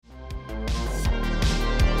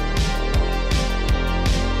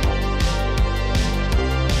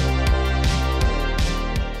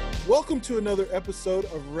Welcome to another episode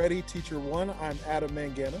of Ready Teacher One. I'm Adam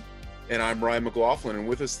Mangana. And I'm Ryan McLaughlin, and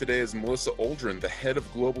with us today is Melissa Oldrin, the head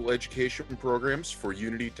of global education programs for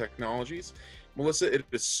Unity Technologies. Melissa, it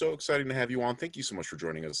is so exciting to have you on. Thank you so much for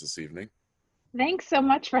joining us this evening. Thanks so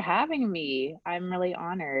much for having me. I'm really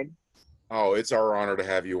honored. Oh, it's our honor to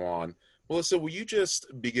have you on. Melissa, will you just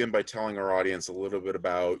begin by telling our audience a little bit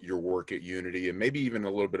about your work at Unity and maybe even a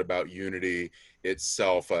little bit about Unity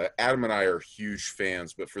itself? Adam and I are huge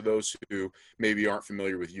fans, but for those who maybe aren't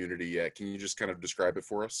familiar with Unity yet, can you just kind of describe it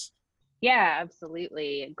for us? Yeah,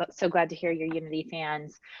 absolutely. So glad to hear you're Unity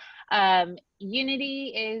fans.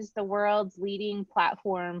 Unity is the world's leading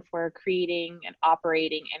platform for creating and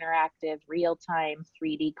operating interactive real-time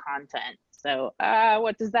 3D content. So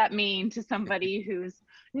what does that mean to somebody who's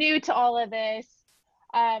new to all of this?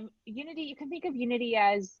 Unity, you can think of Unity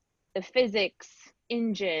as the physics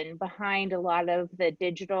engine behind a lot of the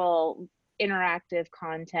digital interactive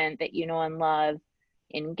content that you know and love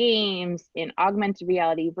in games, in augmented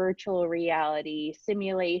reality, virtual reality,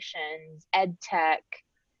 simulations, ed tech.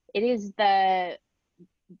 It is the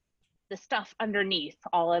stuff underneath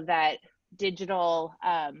all of that digital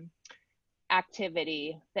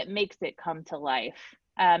activity that makes it come to life.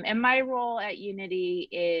 And my role at Unity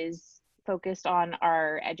is focused on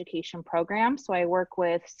our education program. So I work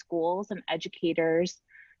with schools and educators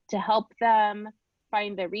to help them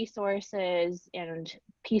find the resources and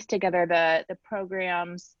piece together the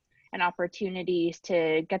programs and opportunities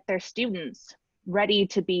to get their students ready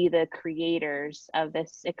to be the creators of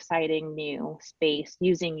this exciting new space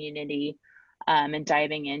using Unity, and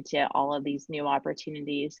diving into all of these new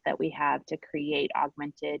opportunities that we have to create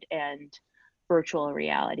augmented and virtual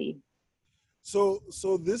reality. So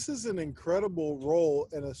this is an incredible role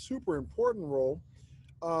and a super important role.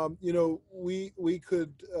 We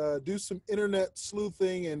could do some internet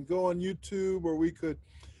sleuthing and go on YouTube, or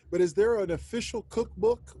but is there an official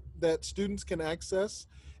cookbook that students can access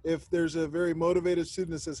if there's a very motivated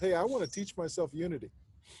student that says, hey, I want to teach myself Unity?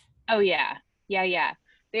 Oh yeah.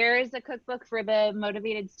 There is a cookbook for the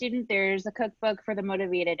motivated student. There's a cookbook for the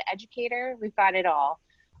motivated educator. We've got it all.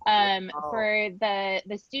 Wow. For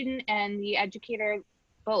the student and the educator,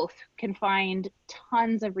 both can find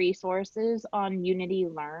tons of resources on Unity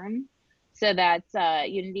Learn. So that's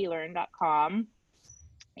unitylearn.com.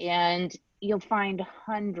 And you'll find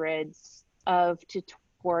hundreds of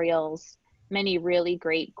tutorials, many really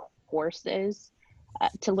great courses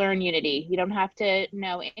to learn Unity. You don't have to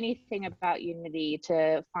know anything about Unity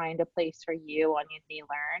to find a place for you on Unity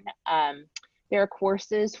Learn. There are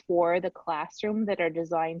courses for the classroom that are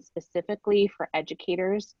designed specifically for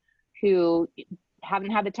educators who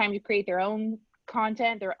haven't had the time to create their own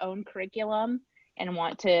content, their own curriculum, and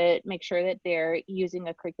want to make sure that they're using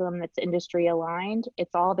a curriculum that's industry aligned.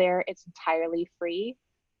 It's all there. It's entirely free.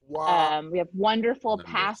 Wow. We have wonderful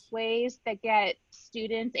pathways that get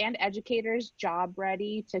students and educators job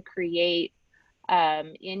ready to create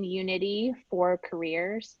in Unity for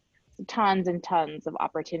careers. Tons and tons of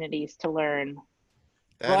opportunities to learn.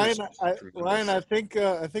 Ryan, I think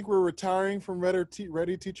we're retiring from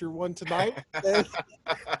Ready Teacher One tonight.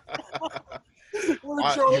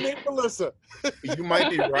 We're throwing in Melissa. You might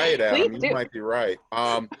be right, Adam. You might be right.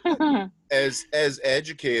 As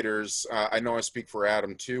educators, I know I speak for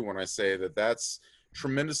Adam too when I say that that's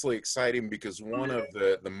tremendously exciting, because one of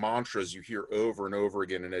the mantras you hear over and over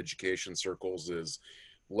again in education circles is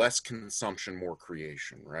less consumption, more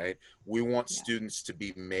creation, right? We want students to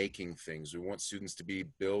be making things. We want students to be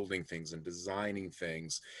building things and designing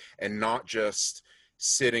things, and not just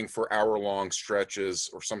sitting for hour-long stretches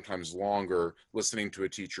or sometimes longer listening to a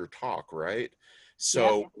teacher talk, right?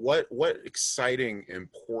 So what exciting,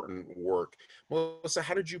 important work. Melissa,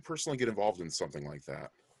 how did you personally get involved in something like that?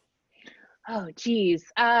 Oh, geez.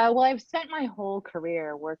 Well, I've spent my whole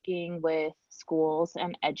career working with schools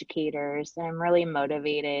and educators, and I'm really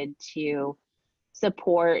motivated to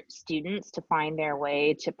support students to find their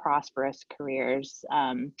way to prosperous careers.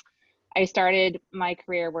 I started my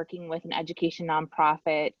career working with an education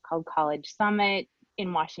nonprofit called College Summit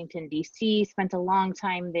in Washington, D.C., spent a long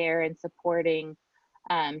time there in supporting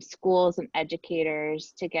schools and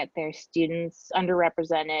educators to get their students,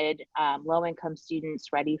 underrepresented, low-income students,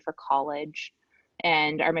 ready for college.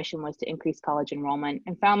 And our mission was to increase college enrollment,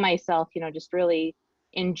 and found myself, just really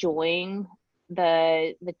enjoying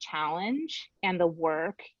the challenge and the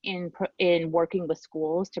work in working with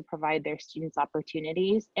schools to provide their students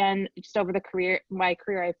opportunities. And just over my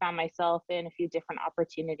career, I found myself in a few different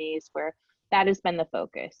opportunities where that has been the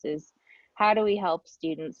focus, is how do we help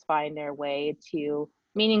students find their way to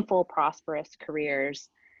meaningful, prosperous careers?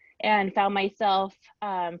 and found myself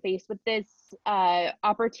faced with this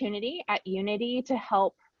opportunity at Unity to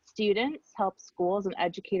help schools and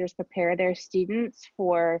educators prepare their students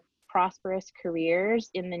for prosperous careers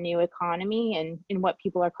in the new economy and in what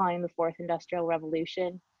people are calling the fourth industrial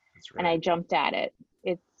revolution. That's right. And I jumped at it.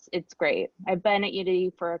 It's great. I've been at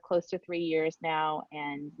Unity for close to 3 years now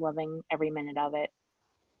and loving every minute of it.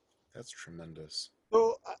 That's tremendous.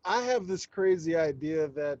 So I have this crazy idea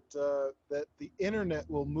that that the internet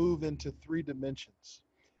will move into 3 dimensions,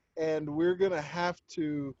 and we're going to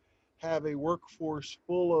to have a workforce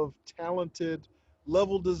full of talented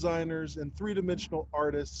level designers and 3-dimensional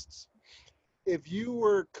artists. If you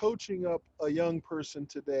were coaching up a young person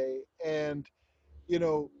today, and you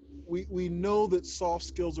know, we know that soft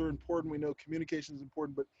skills are important, we know communication is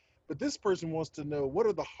important, but this person wants to know, what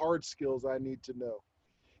are the hard skills I need to know?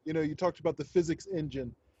 You know, you talked about the physics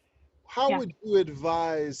engine. How would you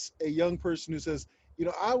advise a young person who says, you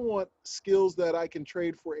know, I want skills that I can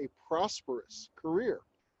trade for a prosperous career?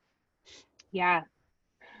 Yeah,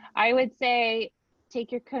 I would say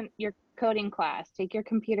take your coding class, take your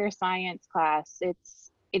computer science class. It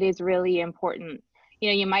is really important. You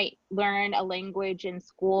know, you might learn a language in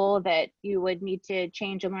school that you would need to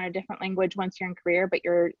change and learn a different language once you're in career, but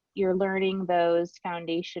you're learning those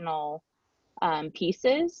foundational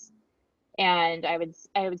pieces. And I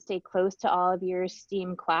would stay close to all of your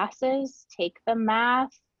STEAM classes, take the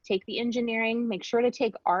math, take the engineering, make sure to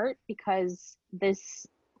take art, because this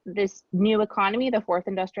new economy, the fourth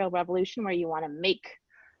industrial revolution, where you want to make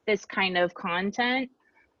this kind of content,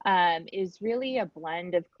 is really a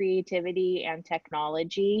blend of creativity and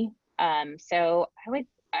technology. So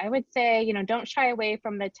I would say, you know, don't shy away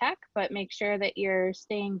from the tech, but make sure that you're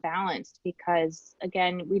staying balanced, because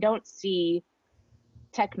again, we don't see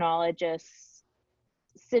technologists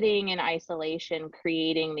sitting in isolation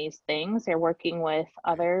creating these things. They're working with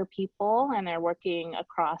other people and they're working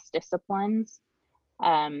across disciplines.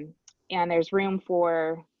 And there's room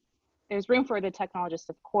for the technologist,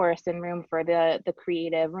 of course, and room for the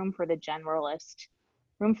creative, room for the generalist,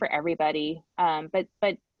 room for everybody.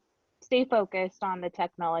 But stay focused on the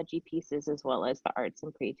technology pieces as well as the arts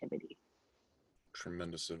and creativity.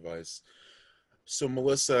 Tremendous advice. So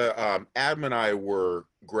Melissa, Adam and I were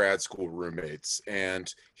grad school roommates,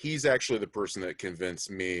 and he's actually the person that convinced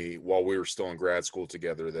me while we were still in grad school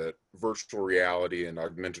together that virtual reality and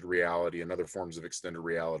augmented reality and other forms of extended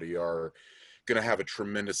reality are going to have a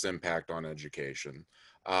tremendous impact on education.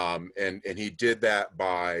 And he did that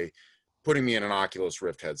by putting me in an Oculus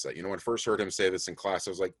Rift headset. You know, when I first heard him say this in class,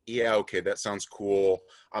 I was like, yeah, okay, that sounds cool.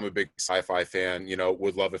 I'm a big sci-fi fan, you know,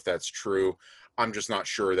 would love if that's true. I'm just not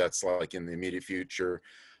sure that's like in the immediate future.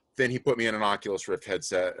 Then he put me in an Oculus Rift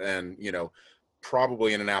headset and, you know,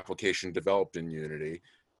 probably in an application developed in Unity.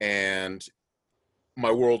 And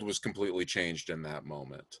my world was completely changed in that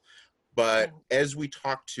moment. But as we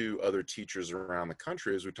talk to other teachers around the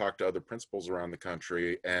country, as we talk to other principals around the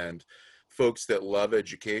country and folks that love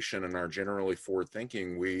education and are generally forward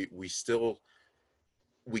thinking, we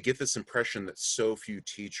get this impression that so few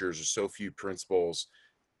teachers or so few principals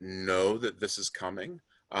know that this is coming,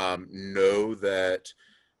 know that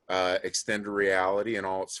extended reality in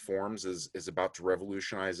all its forms is about to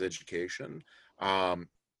revolutionize education.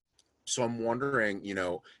 So I'm wondering, you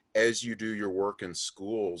know, as you do your work in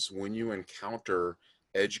schools, when you encounter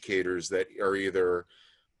educators that are either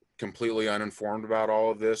completely uninformed about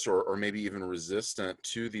all of this or maybe even resistant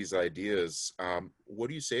to these ideas, what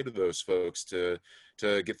do you say to those folks to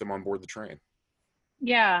get them on board the train?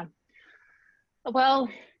 Yeah, well,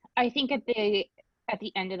 I think at the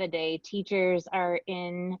end of the day, teachers are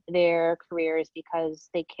in their careers because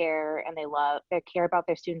they care and they care about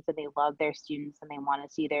their students, and they love their students, and they want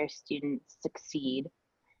to see their students succeed.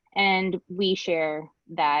 And we share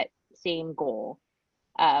that same goal.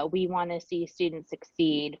 We want to see students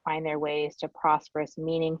succeed, find their ways to prosperous,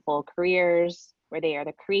 meaningful careers where they are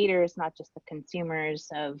the creators, not just the consumers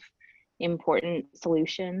of important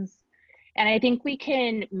solutions. And I think we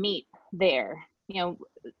can meet there. You know,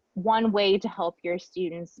 one way to help your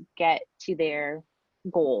students get to their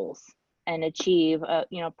goals and achieve,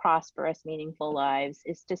 you know, prosperous, meaningful lives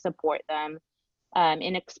is to support them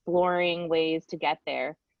in exploring ways to get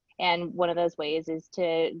there. And one of those ways is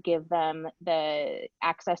to give them the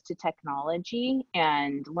access to technology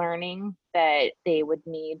and learning that they would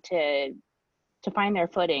need to find their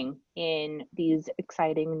footing in these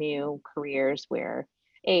exciting new careers where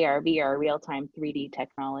AR, VR, real-time 3D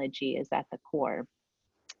technology is at the core.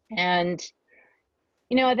 And,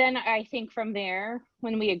 you know, then I think from there,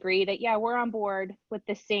 when we agree that, yeah, we're on board with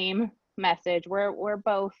the same message,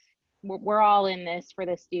 we're all in this for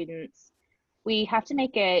the students, we have to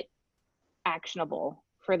make it actionable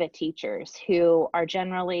for the teachers who are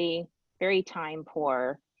generally very time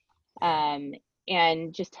poor, and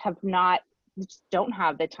just don't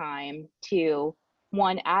have the time to,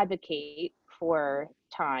 one, advocate for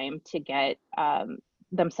time to get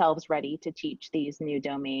themselves ready to teach these new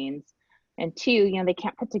domains, and two, they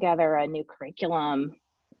can't put together a new curriculum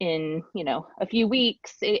in a few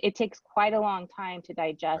weeks. It takes quite a long time to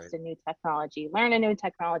digest Right. a new technology, learn a new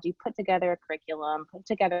technology, put together a curriculum, put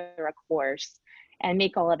together a course, and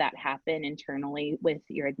make all of that happen internally with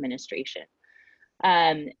your administration.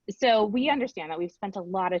 So we understand that we've spent a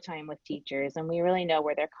lot of time with teachers, and we really know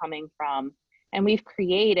where they're coming from, and we've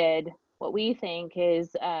created what we think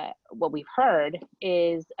is what we've heard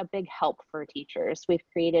is a big help for teachers. We've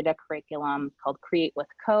created a curriculum called Create with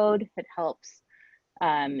Code that helps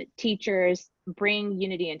teachers bring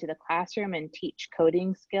Unity into the classroom and teach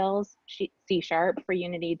coding skills, C# for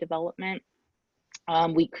Unity development.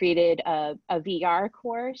 We created a VR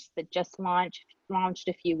course that just launched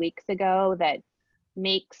a few weeks ago that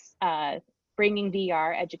makes bringing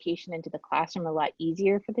VR education into the classroom a lot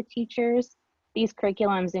easier for the teachers. These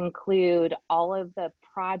curriculums include all of the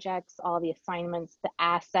projects, all the assignments, the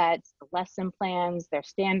assets, the lesson plans. They're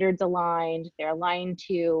standards aligned. They're aligned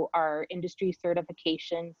to our industry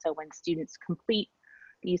certification. So when students complete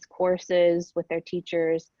these courses with their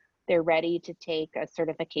teachers, they're ready to take a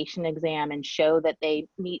certification exam and show that they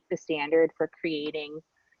meet the standard for creating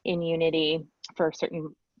in Unity for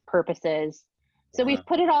certain purposes. So we've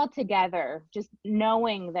put it all together, just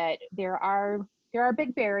knowing that there are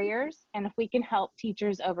big barriers, and if we can help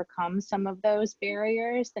teachers overcome some of those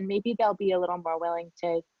barriers, then maybe they'll be a little more willing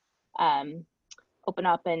to open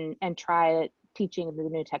up and try teaching the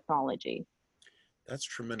new technology. That's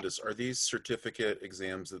tremendous. Are these certificate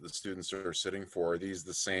exams that the students are sitting for, are these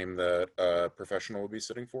the same that a professional would be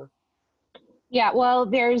sitting for? Yeah, well,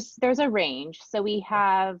 there's a range. So we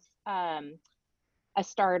have a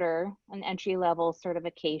starter, an entry-level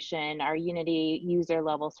certification, our Unity user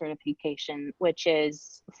level certification, which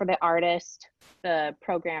is for the artist, the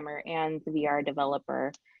programmer, and the VR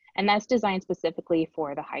developer. And that's designed specifically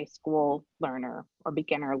for the high school learner or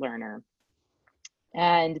beginner learner.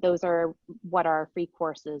 And those are what our free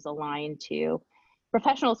courses align to.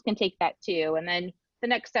 Professionals can take that too. And then the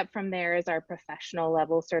next step from there is our professional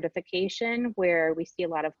level certification, where we see a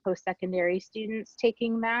lot of post-secondary students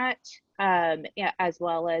taking that, as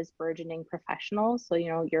well as burgeoning professionals. So,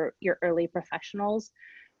 your early professionals.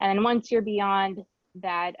 And once you're beyond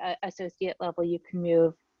that associate level, you can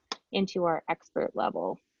move into our expert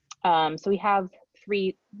level. So we have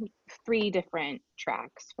three different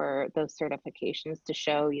tracks for those certifications to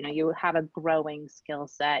show, you have a growing skill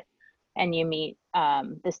set and you meet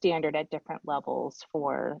the standard at different levels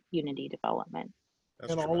for Unity development.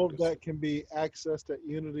 That's tremendous. All of that can be accessed at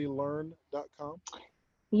unitylearn.com?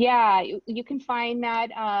 Yeah, you can find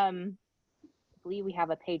that. I believe we have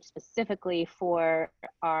a page specifically for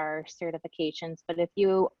our certifications, but if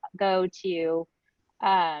you go to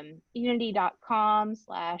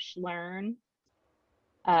unity.com/learn,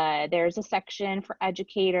 there's a section for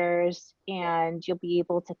educators, and you'll be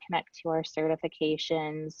able to connect to our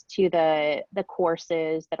certifications, to the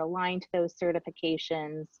courses that align to those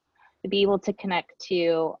certifications, to be able to connect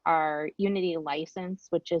to our Unity license,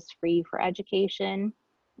 which is free for education,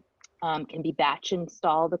 can be batch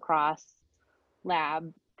installed across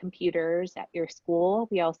lab computers at your school.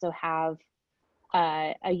 We also have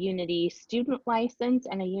a Unity student license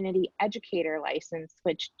and a Unity educator license,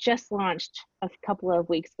 which just launched a couple of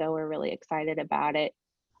weeks ago. We're really excited about it.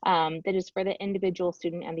 That is for the individual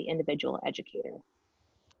student and the individual educator.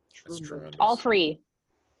 All free.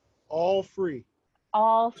 All free.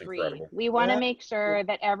 All free. We want to make sure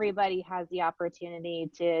that everybody has the opportunity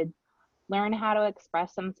to learn how to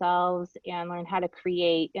express themselves and learn how to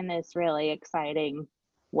create in this really exciting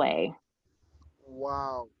way.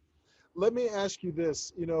 Wow. Let me ask you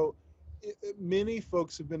this. Many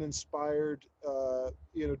folks have been inspired,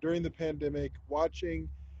 during the pandemic, watching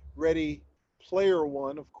Ready Player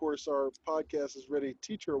One. Of course, our podcast is Ready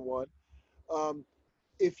Teacher One.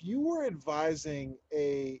 If you were advising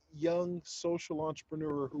a young social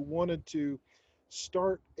entrepreneur who wanted to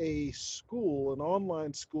start a school, an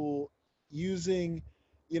online school, using,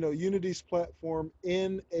 Unity's platform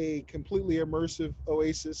in a completely immersive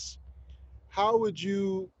oasis, how would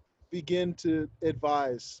you begin to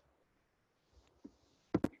advise?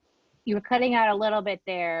 You were cutting out a little bit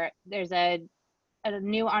there. There's a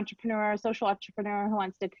new entrepreneur, a social entrepreneur who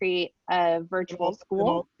wants to create a virtual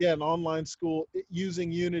school. An online school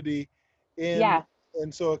using Unity, and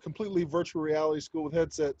so a completely virtual reality school with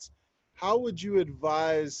headsets. how would you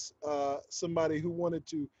advise somebody who wanted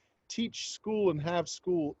to teach school and have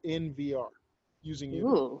school in VR using Unity?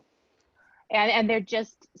 Ooh. And they're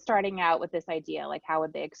just starting out with this idea, like how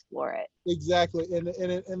would they explore it? Exactly,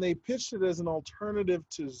 and they pitched it as an alternative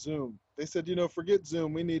to Zoom. They said, forget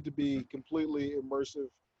Zoom. We need to be completely immersive.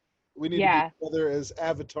 We need to be Yeah. together as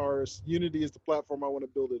avatars. Unity is the platform I want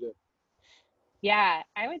to build it in. Yeah,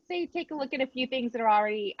 I would say take a look at a few things that are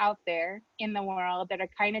already out there in the world that are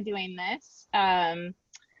kind of doing this. I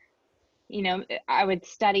would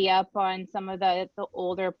study up on some of the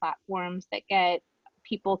older platforms that get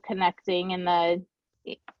people connecting in the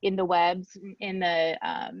webs, in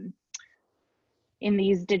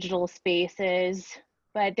these digital spaces.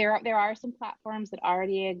 But there are some platforms that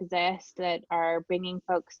already exist that are bringing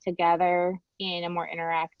folks together in a more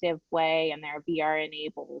interactive way, and they're VR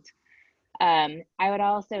enabled. I would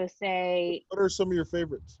also say, What are some of your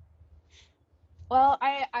favorites? well,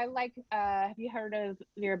 I like, have you heard of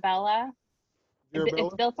Virbella? It's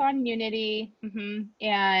Virabella? built on Unity,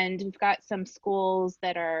 and we've got some schools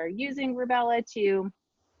that are using Virbella to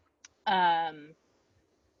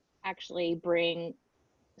actually bring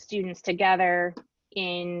students together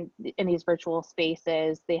in these virtual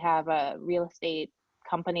spaces. They have real estate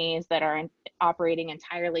companies that are operating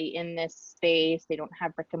entirely in this space. They don't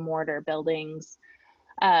have brick and mortar buildings.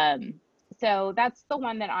 So that's the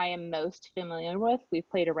one that I am most familiar with. We've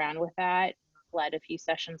played around with that, led a few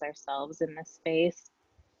sessions ourselves in this space.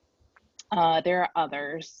 There are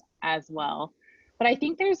others as well, but I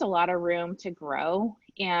think there's a lot of room to grow.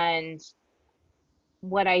 And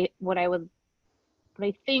what I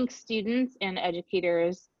think students and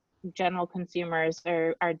educators, general consumers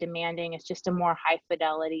are demanding is just a more high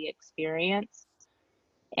fidelity experience,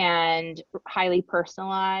 and highly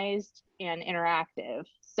personalized and interactive.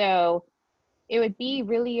 So it would be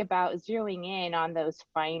really about zeroing in on those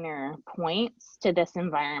finer points to this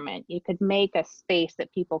environment. You could make a space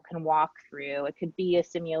that people can walk through. It could be a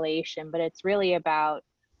simulation, but it's really about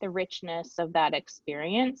the richness of that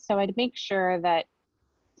experience. So I'd make sure that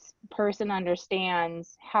person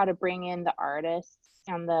understands how to bring in the artists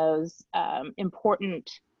and those important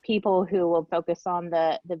people who will focus on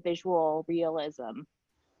the visual realism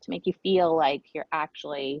to make you feel like you're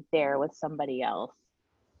actually there with somebody else.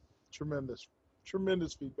 Tremendous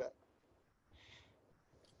feedback.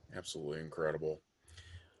 Absolutely incredible.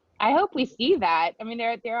 I hope we see that. I mean,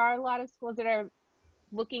 there are a lot of schools that are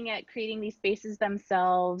looking at creating these spaces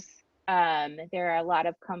themselves. There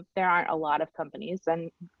aren't a lot of companies, and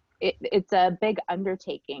it's a big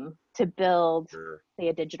undertaking to build, Sure. say,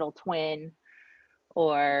 a digital twin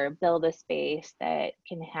or build a space that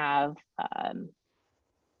can have,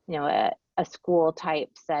 a school type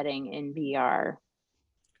setting in VR.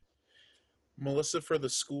 Melissa, for the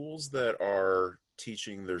schools that are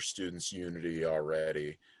teaching their students Unity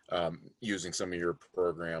already, using some of your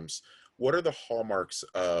programs, what are the hallmarks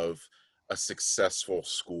of a successful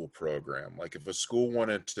school program? Like if a school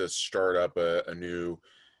wanted to start up a new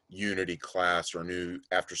Unity class or a new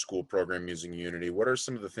after school program using Unity, what are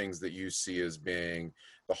some of the things that you see as being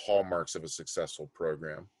the hallmarks of a successful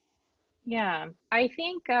program? Yeah, I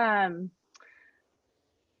think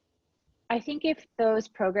if those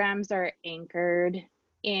programs are anchored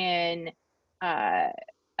in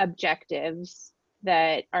objectives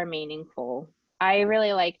that are meaningful, I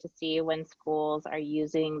really like to see when schools are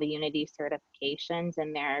using the Unity certifications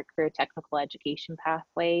in their career technical education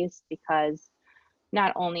pathways, because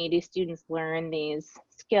not only do students learn these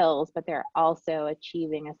skills, but they're also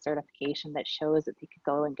achieving a certification that shows that they could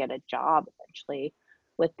go and get a job eventually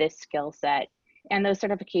with this skill set. And those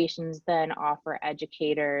certifications then offer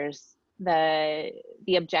educators the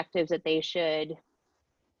objectives that they should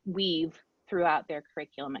weave throughout their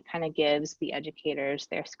curriculum. It kind of gives the educators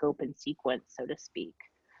their scope and sequence, so to speak.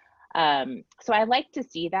 So I like to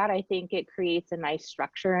see that. I think it creates a nice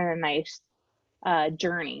structure and a nice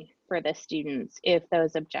journey for the students if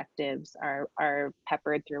those objectives are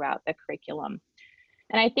peppered throughout the curriculum.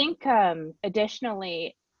 And I think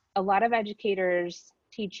additionally, a lot of educators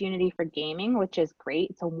teach Unity for gaming, which is great.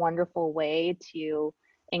 It's a wonderful way to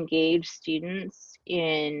engage students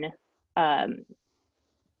in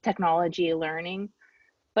technology learning,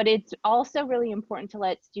 but it's also really important to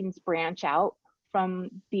let students branch out from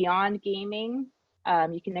beyond gaming.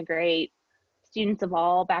 You can integrate students of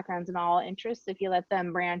all backgrounds and all interests if you let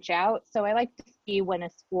them branch out. So I like to see when a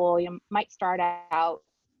school might start out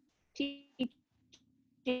teaching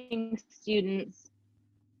students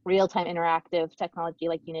real-time interactive technology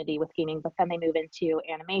like Unity with gaming, but then they move into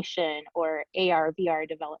animation or AR, VR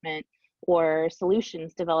development or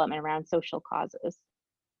solutions development around social causes.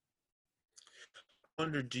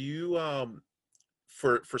 wonder, do you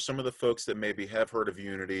for some of the folks that maybe have heard of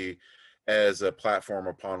Unity as a platform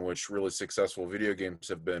upon which really successful video games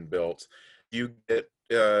have been built, do you get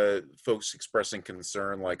folks expressing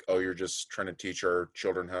concern like, oh, you're just trying to teach our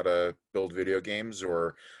children how to build video games,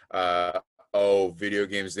 or oh, video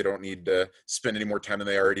games, they don't need to spend any more time than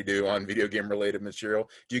they already do on video game related material?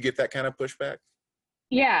 Do you get that kind of pushback?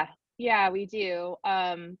 Yeah, we do.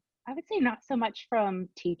 I would say not so much from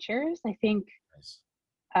teachers. I think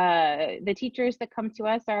the teachers that come to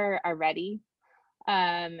us are ready.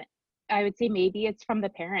 I would say maybe it's from the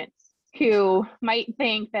parents who might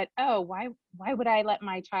think that, oh, why would I let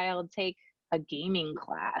my child take a gaming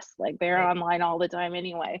class? Like, they're online all the time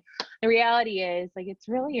anyway. The reality is, like, it's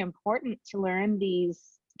really important to learn these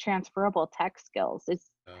transferable tech skills.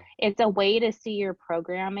 It's a way to see your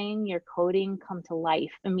programming, your coding come to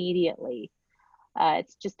life immediately.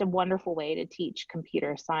 It's just a wonderful way to teach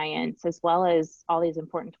computer science, as well as all these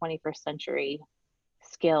important 21st century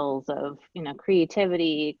skills of,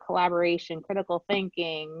 creativity, collaboration, critical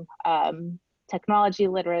thinking, technology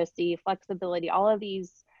literacy, flexibility, all of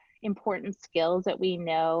these important skills that we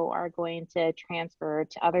know are going to transfer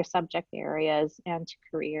to other subject areas and to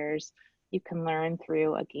careers you can learn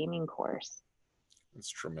through a gaming course. It's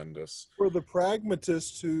tremendous. For the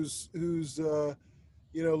pragmatist who's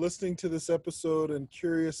listening to this episode and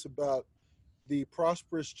curious about the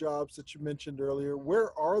prosperous jobs that you mentioned earlier,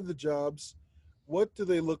 where are the jobs? What do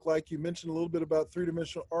they look like? You mentioned a little bit about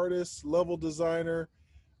three-dimensional artists, level designer.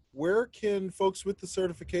 Where can folks with the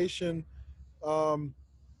certification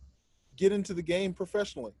get into the game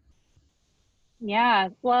professionally? Yeah,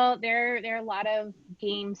 well, there are a lot of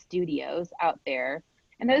game studios out there,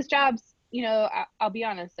 and those jobs, I'll be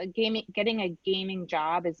honest, getting a gaming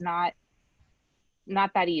job is not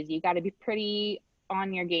that easy. You got to be pretty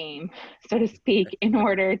on your game, so to speak, in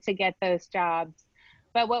order to get those jobs.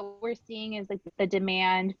 But what we're seeing is, like, the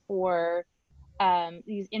demand for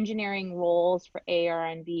these engineering roles for AR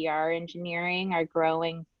and VR engineering are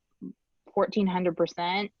growing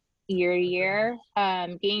 1,400% year to year.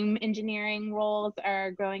 Game engineering roles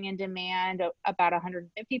are growing in demand about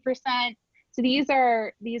 150%. So these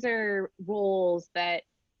are roles that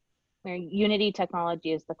where Unity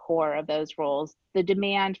technology is the core of those roles. The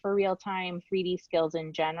demand for real-time 3D skills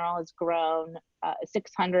in general has grown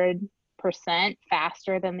 600%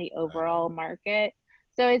 faster than the overall market.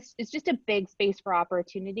 So it's just a big space for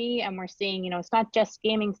opportunity. And we're seeing, it's not just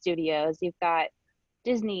gaming studios. You've got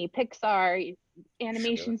Disney, Pixar,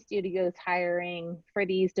 animation studios hiring for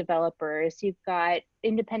these developers. You've got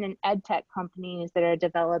independent ed tech companies that are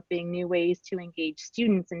developing new ways to engage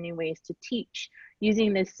students and new ways to teach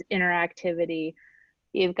using this interactivity.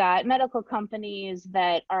 You've got medical companies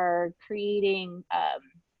that are creating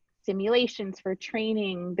simulations for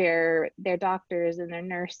training their doctors and their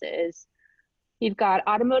nurses. You've got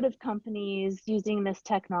automotive companies using this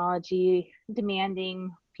technology, demanding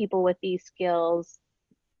people with these skills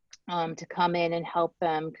to come in and help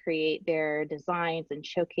them create their designs and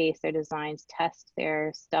showcase their designs, test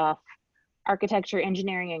their stuff. Architecture,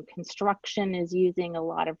 engineering, and construction is using a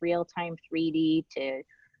lot of real-time 3D to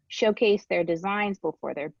showcase their designs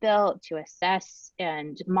before they're built, to assess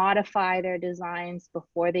and modify their designs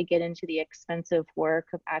before they get into the expensive work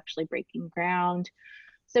of actually breaking ground.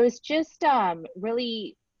 So it's just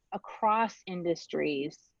really across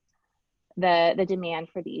industries, the demand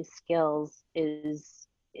for these skills is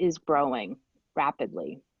growing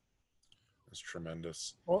rapidly. It's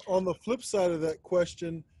tremendous. On the flip side of that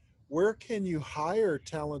question, where can you hire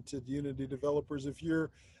talented Unity developers? If you're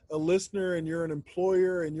a listener and you're an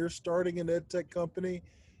employer and you're starting an ed tech company,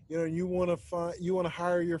 you want to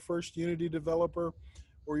hire your first Unity developer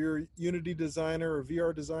or your Unity designer or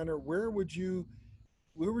VR designer, where would you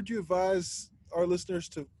advise our listeners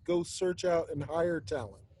to go search out and hire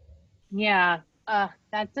talent? Yeah,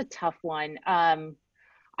 that's a tough one.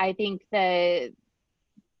 I think the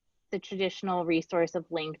traditional resource of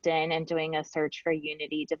LinkedIn and doing a search for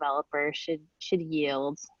Unity developers should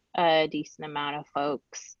yield a decent amount of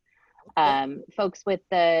folks. Folks with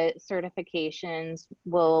the certifications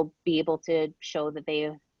will be able to show that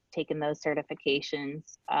they've taken those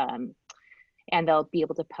certifications, and they'll be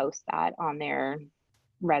able to post that on their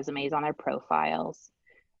resumes, on their profiles.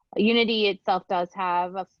 Unity itself does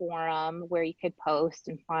have a forum where you could post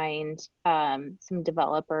and find some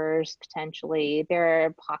developers potentially. There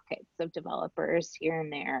are pockets of developers here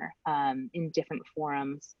and there in different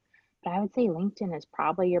forums, but I would say LinkedIn is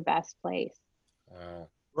probably your best place.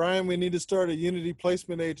 Ryan, we need to start a Unity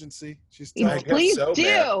placement agency. She's please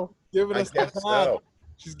do. Giving us the path.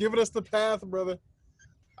 She's giving us the path, brother.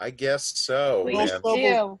 I guess so. Please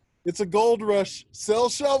do. It's a gold rush. Sell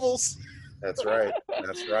shovels. That's right.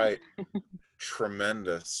 That's right.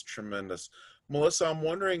 Tremendous, tremendous. Melissa, I'm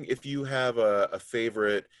wondering if you have a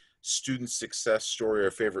favorite student success story or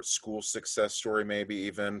a favorite school success story, maybe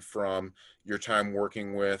even from your time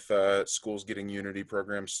working with schools getting Unity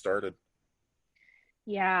programs started.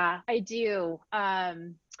 Yeah, I do.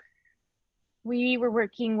 We were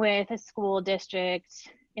working with a school district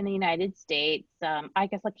in the United States. I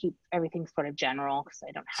guess I'll keep everything sort of general because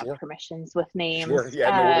I don't have Sure. permissions with names. Sure.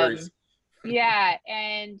 Yeah, no worries. Yeah,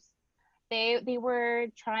 and they were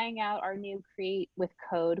trying out our new Create with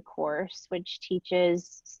Code course, which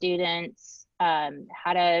teaches students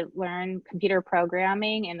how to learn computer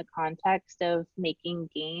programming in the context of making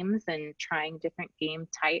games and trying different game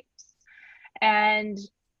types. And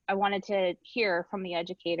I wanted to hear from the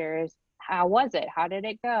educators, how was it? How did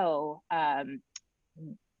it go?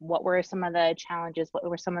 What were some of the challenges? What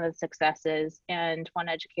were some of the successes? And one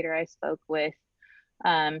educator I spoke with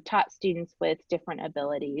taught students with different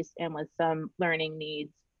abilities and with some learning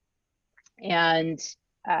needs and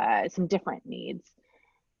some different needs.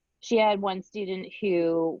 She had one student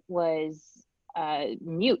who was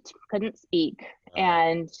mute, couldn't speak,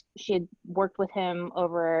 and she had worked with him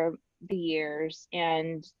over the years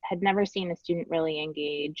and had never seen a student really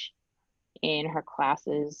engage in her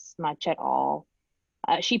classes much at all.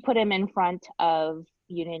 She put him in front of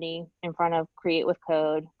Unity, in front of Create with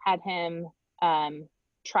Code, had him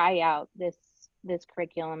try out this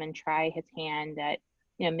curriculum and try his hand at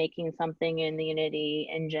making something in the Unity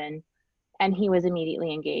engine, and he was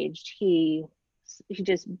immediately engaged. He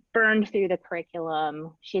just burned through the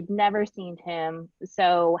curriculum. She had never seen him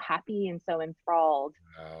so happy and so enthralled.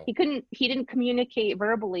 Wow. He didn't communicate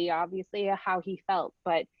verbally, obviously, how he felt,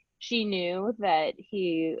 but she knew that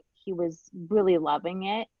he was really loving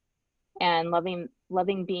it and loving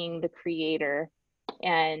being the creator.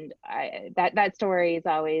 And that story is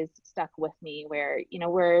always stuck with me, where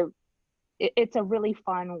it's a really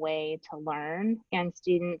fun way to learn, and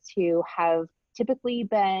students who have typically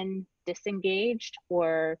been disengaged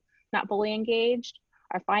or not fully engaged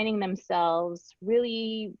are finding themselves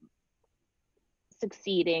really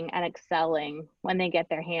succeeding and excelling when they get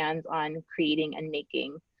their hands on creating and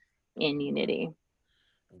making in Unity.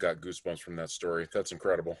 I've got goosebumps from that story. That's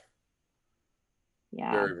incredible.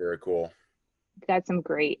 Yeah. Very, very cool. We've got some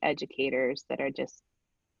great educators that are just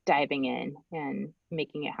diving in and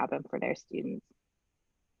making it happen for their students.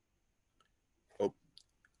 Oh.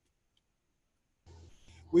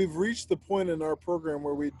 We've reached the point in our program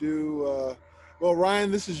where we do, well, Ryan,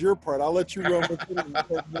 this is your part. I'll let you run with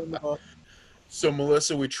it. So,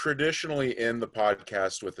 Melissa, we traditionally end the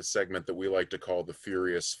podcast with a segment that we like to call the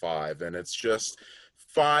Furious Five, and it's just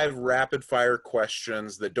 5 rapid-fire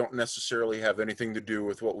questions that don't necessarily have anything to do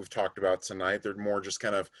with what we've talked about tonight. They're more just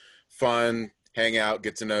kind of fun, hang out,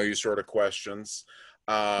 get to know you sort of questions.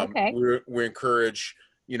 Okay. We encourage,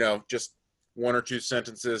 just 1 or 2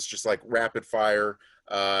 sentences, just like rapid fire.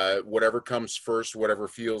 Whatever comes first, whatever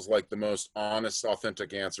feels like the most honest,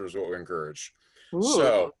 authentic answer is what we encourage. Ooh.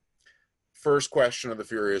 So, first question of the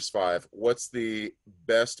Furious Five: what's the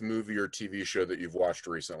best movie or TV show that you've watched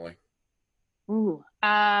recently? Ooh,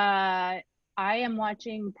 I am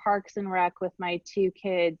watching Parks and Rec with my 2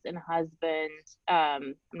 kids and husband.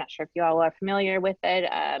 I'm not sure if you all are familiar with it.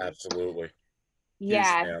 Absolutely.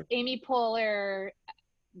 Yeah, Amy Poehler,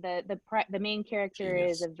 the main character,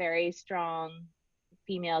 Genius. Is a very strong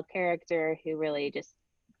female character who really just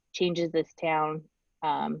changes this town. So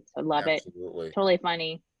I love Absolutely. It. Totally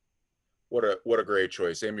funny. What a great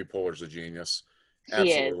choice. Amy Poehler's a genius.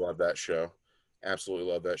 Absolutely love that show. Absolutely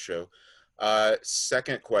love that show.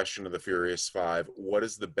 Second question of the Furious Five: what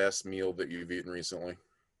is the best meal that you've eaten recently?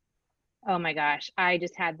 Oh my gosh, I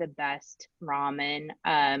just had the best ramen.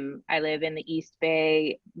 I live in the East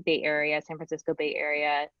Bay Area, San Francisco Bay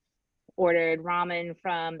Area. Ordered ramen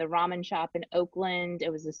from the ramen shop in Oakland.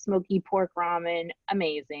 It was a smoky pork ramen.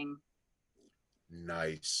 Amazing.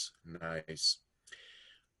 Nice.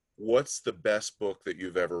 What's the best book that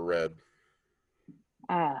you've ever read?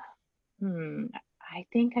 I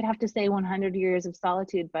think I'd have to say 100 Years of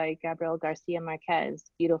Solitude by Gabriel Garcia Marquez.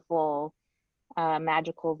 Beautiful,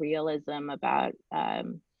 magical realism about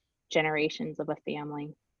generations of a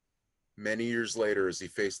family. Many years later, as he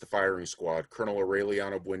faced the firing squad, Colonel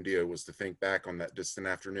Aureliano Buendia was to think back on that distant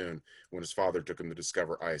afternoon when his father took him to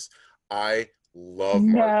discover ice. I love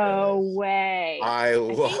Marquez. No way. I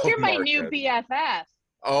think you're my new BFF.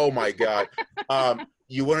 Oh my God.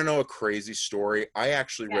 You want to know a crazy story? I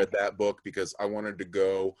actually read that book because I wanted to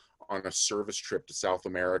go on a service trip to South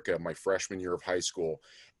America my freshman year of high school.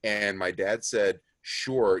 And my dad said,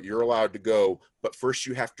 sure, you're allowed to go, but first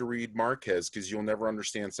you have to read Marquez because you'll never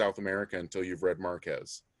understand South America until you've read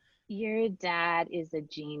Marquez. Your dad is a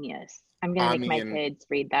genius. I'm going to make my kids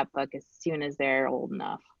read that book as soon as they're old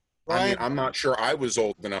enough. I mean, I'm not sure I was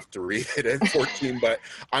old enough to read it at 14, but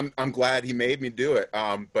I'm glad he made me do it.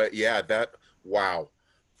 But yeah, wow.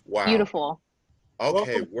 Beautiful.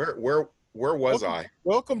 Okay, where was I?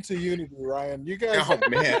 Welcome to Unity, Ryan. You guys. Oh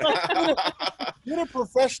man. Get a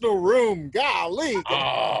professional room. Golly.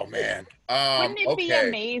 Oh man. Wouldn't it be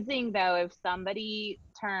amazing though if somebody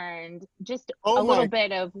turned just a little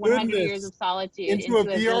bit of 100 Years of Solitude into a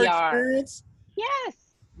VR experience? Yes.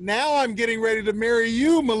 Now I'm getting ready to marry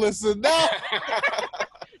you, Melissa. No.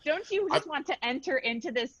 Don't you just want to enter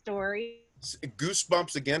into this story?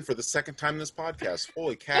 Goosebumps again for the second time in this podcast.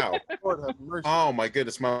 Holy cow. Oh my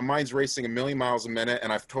goodness. My mind's racing 1,000,000 miles a minute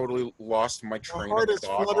and I've totally lost my train of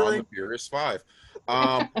thought on the Furious 5.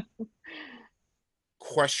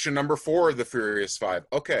 Question number 4 of the Furious 5.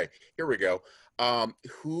 Okay, here we go.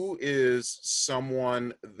 Who is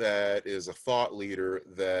someone that is a thought leader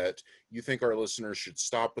that you think our listeners should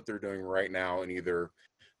stop what they're doing right now and either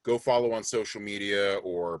go follow on social media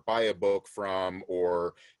or buy a book from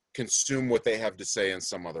or consume what they have to say in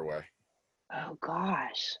some other way? Oh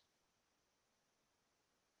gosh.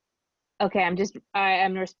 Okay,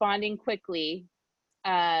 I'm responding quickly.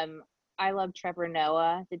 I love Trevor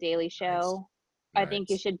Noah, The Daily Show. Nice. I think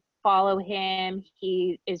you should follow him.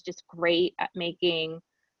 He is just great at making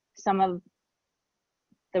some of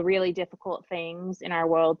the really difficult things in our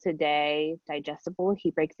world today digestible.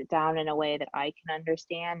 He breaks it down in a way that I can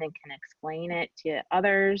understand and can explain it to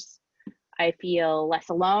others. I feel less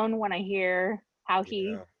alone when I hear how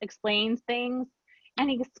he explains things, and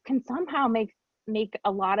he can somehow make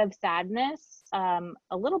a lot of sadness a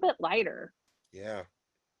little bit lighter. Yeah,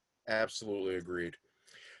 absolutely agreed.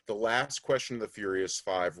 The last question of the Furious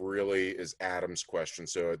 5 really is Adam's question.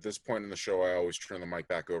 So at this point in the show, I always turn the mic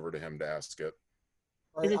back over to him to ask it.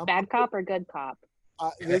 Is this bad cop or good cop?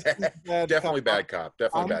 This is Definitely bad cop. Definitely bad cop.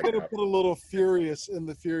 I'm going to put a little Furious in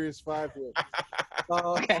the Furious 5 here.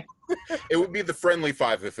 Okay. It would be the friendly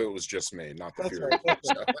 5 if it was just me, not the Furious.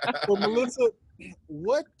 Right. Well, Melissa,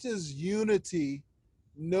 what does Unity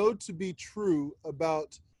know to be true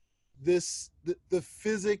about the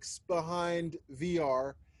physics behind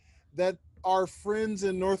VR that our friends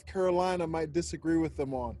in North Carolina might disagree with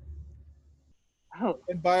them on? Oh.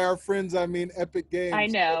 And by our friends, I mean Epic Games. I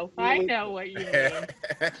know what you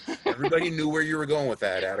mean. Everybody knew where you were going with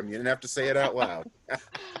that, Adam. You didn't have to say it out loud.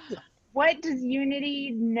 What does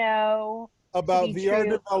Unity know about VR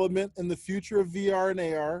development and the future of VR and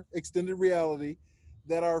AR, extended reality,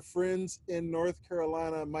 that our friends in North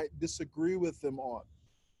Carolina might disagree with them on?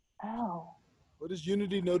 Oh. What does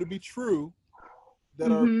Unity know to be true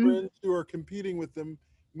that our friends who are competing with them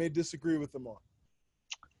may disagree with them on?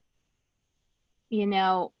 You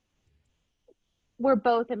know, we're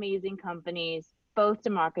both amazing companies, both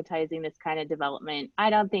democratizing this kind of development. I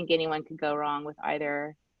don't think anyone could go wrong with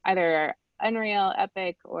either Unreal,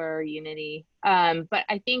 Epic, or Unity. But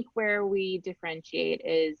I think where we differentiate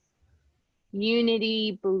is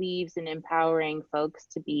Unity believes in empowering folks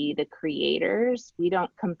to be the creators. We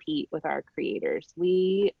don't compete with our creators.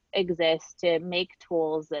 We exist to make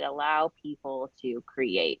tools that allow people to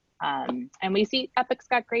create. And we see Epic's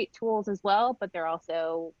got great tools as well, but they're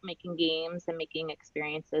also making games and making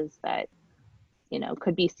experiences that, you know,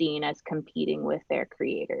 could be seen as competing with their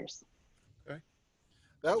creators. Okay.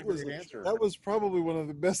 That was probably one of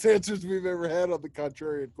the best answers we've ever had on the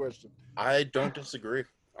contrarian question. I don't disagree.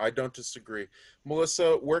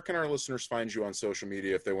 Melissa, where can our listeners find you on social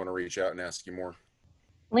media if they want to reach out and ask you more?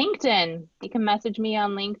 LinkedIn. You can message me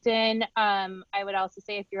on LinkedIn. I would also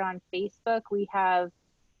say if you're on Facebook, we have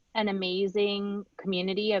an amazing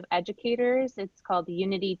community of educators. It's called the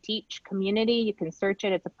Unity Teach Community. You can search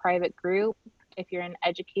it. It's a private group. If you're an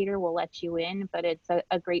educator, we'll let you in, but it's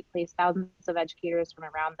a great place. Thousands of educators from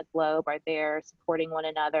around the globe are there supporting one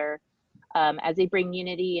another as they bring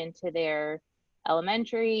Unity into their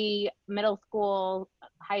elementary, middle school,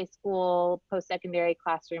 high school, post-secondary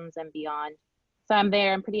classrooms and beyond. So I'm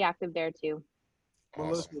there. I'm pretty active there too.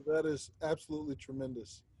 Melissa, that is absolutely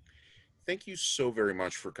tremendous. Thank you so very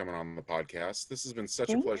much for coming on the podcast. This has been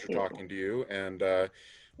such a pleasure talking to you, and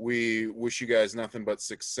we wish you guys nothing but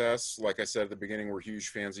success. Like I said at the beginning, we're huge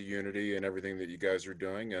fans of Unity and everything that you guys are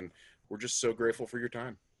doing, and we're just so grateful for your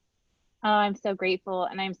time. Oh, I'm so grateful,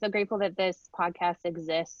 and I'm so grateful that this podcast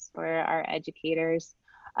exists for our educators.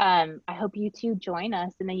 I hope you too join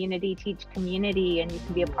us in the Unity Teach community, and you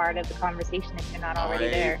can be a part of the conversation if you're not already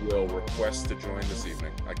there. I will request to join this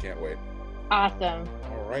evening. I can't wait. Awesome.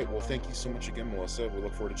 All right. Well, thank you so much again, Melissa. We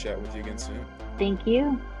look forward to chatting with you again soon. Thank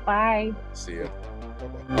you. Bye. See ya.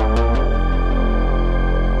 Bye-bye.